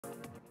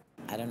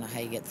I don't know how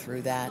you get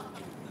through that.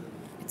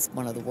 It's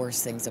one of the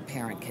worst things a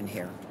parent can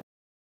hear.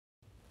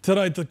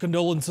 Tonight, the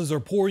condolences are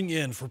pouring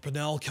in for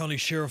Pinal County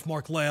Sheriff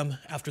Mark Lamb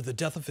after the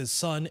death of his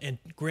son and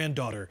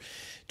granddaughter.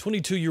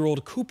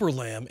 22-year-old Cooper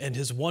Lamb and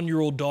his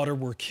 1-year-old daughter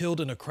were killed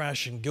in a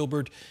crash in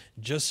Gilbert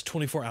just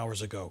 24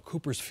 hours ago.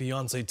 Cooper's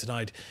fiancée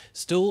tonight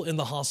still in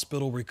the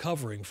hospital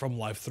recovering from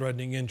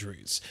life-threatening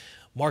injuries.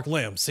 Mark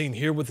Lamb, seen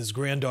here with his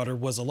granddaughter,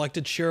 was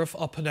elected sheriff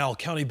of Pinal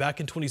County back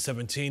in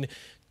 2017.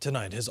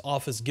 Tonight, his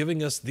office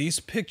giving us these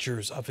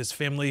pictures of his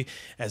family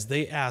as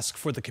they ask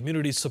for the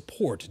community's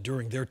support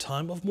during their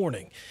time of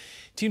mourning.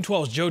 Team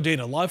 12's Joe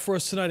Dana live for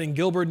us tonight in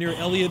Gilbert near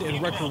Elliott and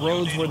Recker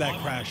Roads where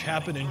that crash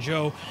happened. And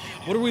Joe,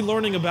 what are we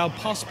learning about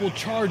possible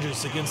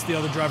charges against the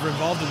other driver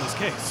involved in this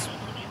case?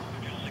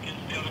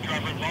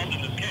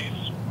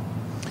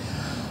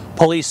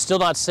 Police still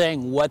not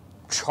saying what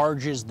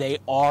charges they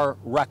are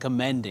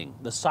recommending.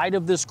 The site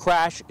of this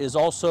crash is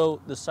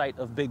also the site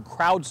of big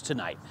crowds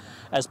tonight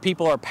as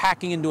people are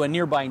packing into a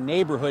nearby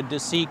neighborhood to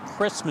see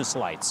Christmas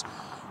lights.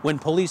 When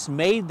police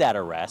made that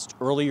arrest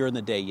earlier in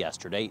the day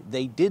yesterday,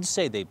 they did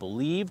say they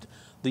believed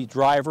the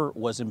driver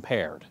was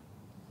impaired.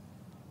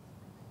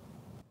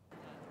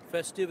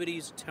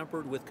 Festivities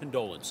tempered with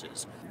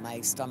condolences. My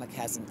stomach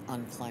hasn't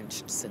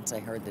unclenched since I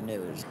heard the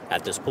news.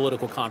 At this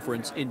political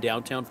conference in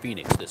downtown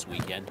Phoenix this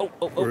weekend.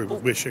 We're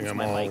wishing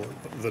them all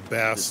the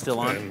best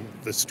and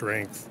the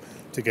strength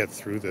to get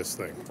through this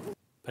thing.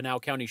 Pinal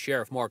County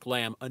Sheriff Mark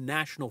Lamb, a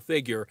national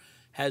figure,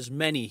 has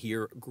many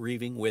here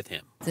grieving with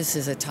him. This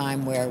is a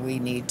time where we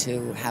need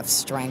to have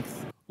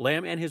strength.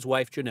 Lamb and his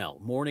wife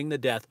Janelle mourning the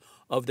death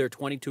of their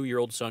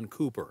 22-year-old son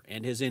Cooper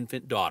and his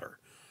infant daughter.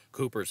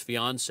 Cooper's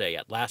fiancée,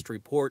 at last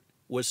report,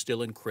 was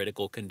still in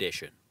critical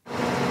condition.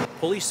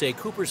 Police say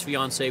Cooper's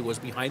fiancée was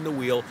behind the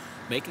wheel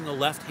making a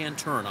left-hand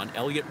turn on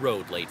Elliott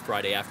Road late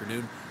Friday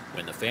afternoon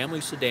when the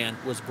family sedan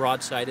was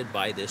broadsided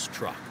by this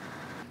truck.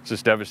 It's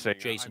just devastating.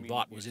 Jason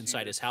Vaught was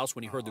inside his house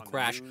when he heard the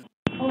crash.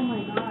 Oh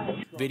my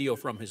God. Video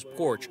from his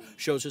porch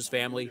shows his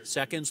family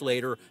seconds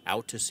later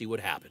out to see what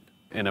happened.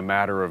 In a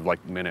matter of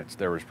like minutes,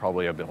 there was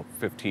probably about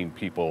 15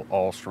 people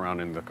all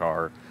surrounding the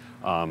car.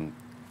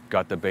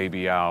 Got the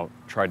baby out,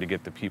 tried to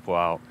get the people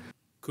out.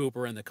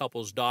 Cooper and the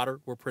couple's daughter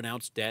were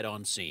pronounced dead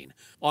on scene.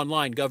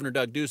 Online, Governor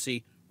Doug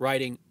Ducey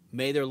writing,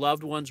 "May their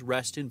loved ones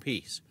rest in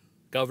peace."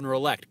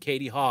 Governor-elect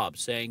Katie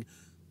Hobbs saying,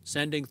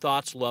 "Sending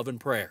thoughts, love, and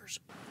prayers."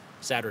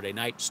 Saturday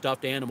night,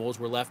 stuffed animals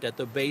were left at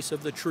the base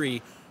of the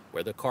tree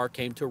where the car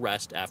came to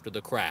rest after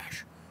the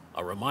crash.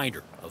 A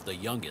reminder of the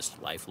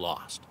youngest life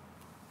lost.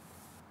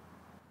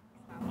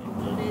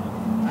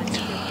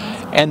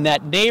 And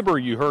that neighbor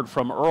you heard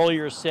from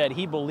earlier said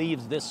he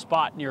believes this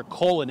spot near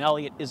Cole and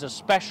Elliott is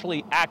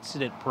especially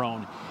accident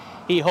prone.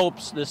 He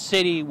hopes the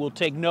city will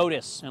take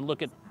notice and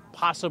look at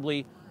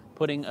possibly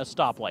putting a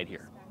stoplight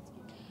here.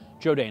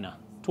 Joe Dana,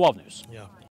 12 News. Yeah.